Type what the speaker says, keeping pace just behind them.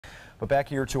But back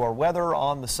here to our weather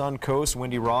on the Sun Coast.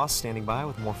 Wendy Ross standing by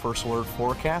with more first alert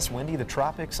forecast. Wendy, the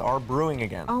tropics are brewing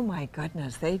again. Oh my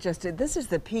goodness, this is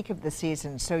the peak of the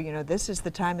season. So, you know, this is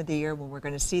the time of the year when we're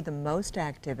going to see the most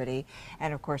activity.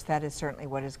 And of course, that is certainly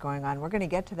what is going on. We're going to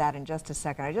get to that in just a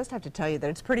second. I just have to tell you that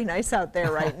it's pretty nice out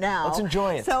there right now. Let's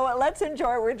enjoy it. So let's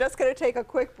enjoy it. We're just going to take a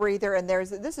quick breather, and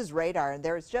this is radar, and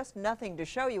there's just nothing to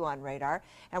show you on radar.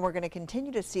 And we're going to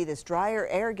continue to see this drier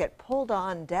air get pulled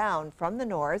on down from the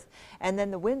north, and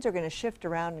then the winds are going to shift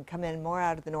around and come in more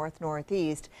out of the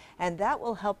north-northeast, and that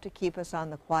will help to keep us on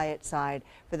the quiet side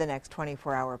for the next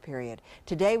 24-hour period.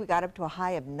 Today we got up to a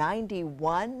high of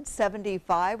 91,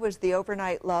 75 was the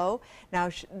overnight low. Now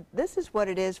this is what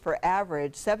it is for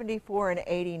average, 74 and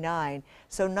 89.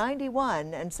 So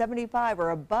 91 and 75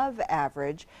 are above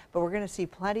average, but we're going to see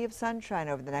plenty of sunshine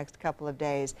over the next couple of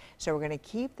days. So we're going to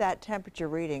keep that temperature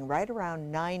reading right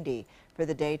around 90 for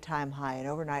the daytime high, and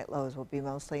overnight lows will be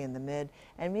mostly in the mid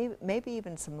and maybe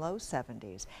even some low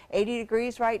 70s. 80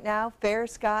 degrees right now, fair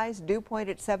skies, dew point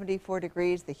at 74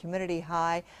 degrees, the humidity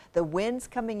high, the winds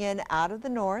coming in out of the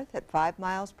north at 5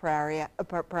 miles per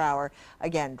hour,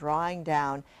 again drawing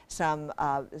down some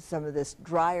of this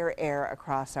drier air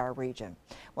across our region.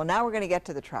 Well, now we're going to get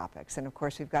to the tropics, and of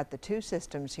course we've got the two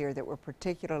systems here that we're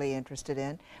particularly interested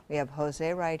in. We have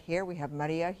Jose right here, we have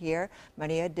Maria here.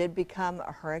 Maria did become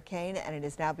a hurricane, and it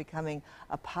is now becoming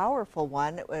a powerful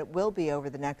one. It will be over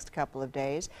the next couple of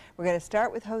days. We're going to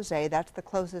start with Jose. That's the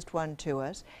closest one to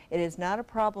us. It is not a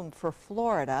problem for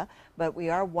Florida, but we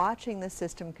are watching the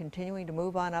system continuing to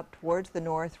move on up towards the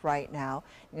north right now.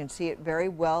 You can see it very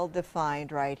well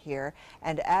defined right here.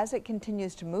 And as it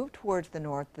continues to move towards the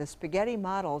north, the spaghetti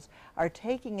models are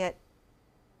taking it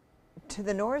to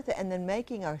the north and then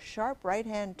making a sharp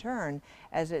right-hand turn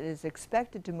as it is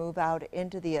expected to move out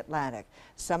into the Atlantic.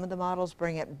 Some of the models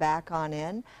bring it back on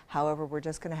in. However, we're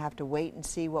just going to have to wait and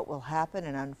see what will happen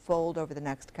and unfold over the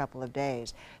next couple of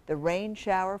days. The rain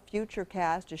shower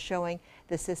futurecast is showing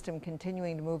the system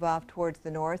continuing to move off towards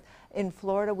the north. In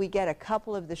Florida, we get a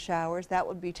couple of the showers. That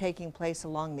would be taking place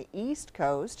along the east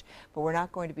coast, but we're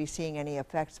not going to be seeing any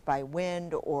effects by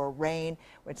wind or rain.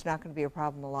 It's not going to be a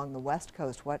problem along the west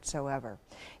coast whatsoever.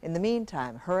 In the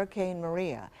meantime, Hurricane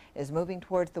Maria is moving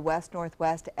towards the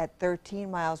west-northwest at 13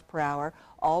 miles per hour,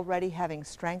 already having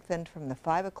strengthened from the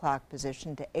 5 o'clock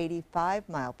position to 85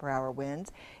 mile per hour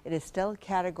winds. It is still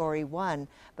Category 1,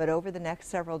 but over the next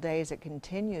several days it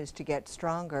continues to get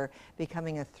stronger,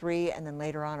 becoming a 3 and then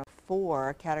later on a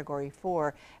 4, Category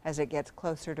 4, as it gets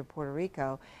closer to Puerto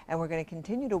Rico. And we're going to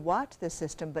continue to watch this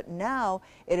system, but now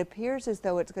it appears as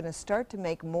though it's going to start to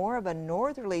make more of a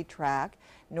northerly track,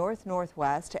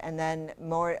 north-northwest, and then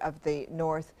more of the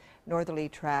northerly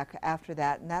track after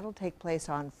that, and that'll take place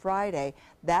on Friday.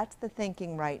 That's the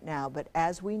thinking right now, but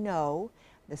as we know,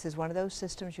 this is one of those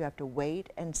systems you have to wait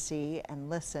and see and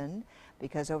listen,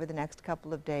 because over the next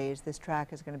couple of days this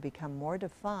track is going to become more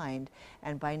defined,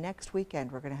 and by next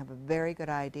weekend we're going to have a very good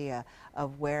idea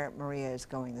of where Maria is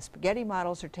going. The spaghetti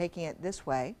models are taking it this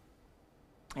way,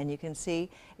 and you can see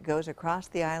it goes across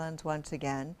the islands once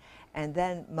again, and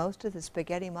then most of the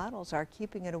spaghetti models are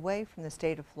keeping it away from the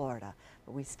state of Florida.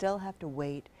 But we still have to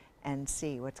wait and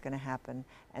see what's going to happen,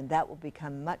 and that will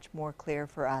become much more clear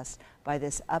for us by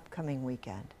this upcoming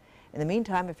weekend. In the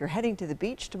meantime, if you're heading to the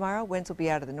beach tomorrow, winds will be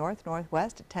out of the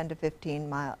north-northwest at 10 to 15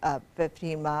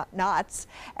 knots,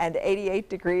 and 88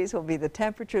 degrees will be the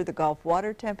temperature. The Gulf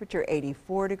water temperature,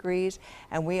 84 degrees,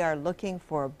 and we are looking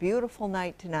for a beautiful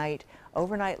night tonight.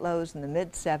 Overnight lows in the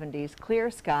mid-70s,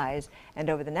 clear skies, and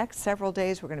over the next several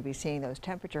days we're going to be seeing those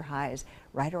temperature highs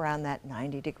right around that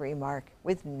 90-degree mark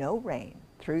with no rain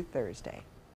through Thursday.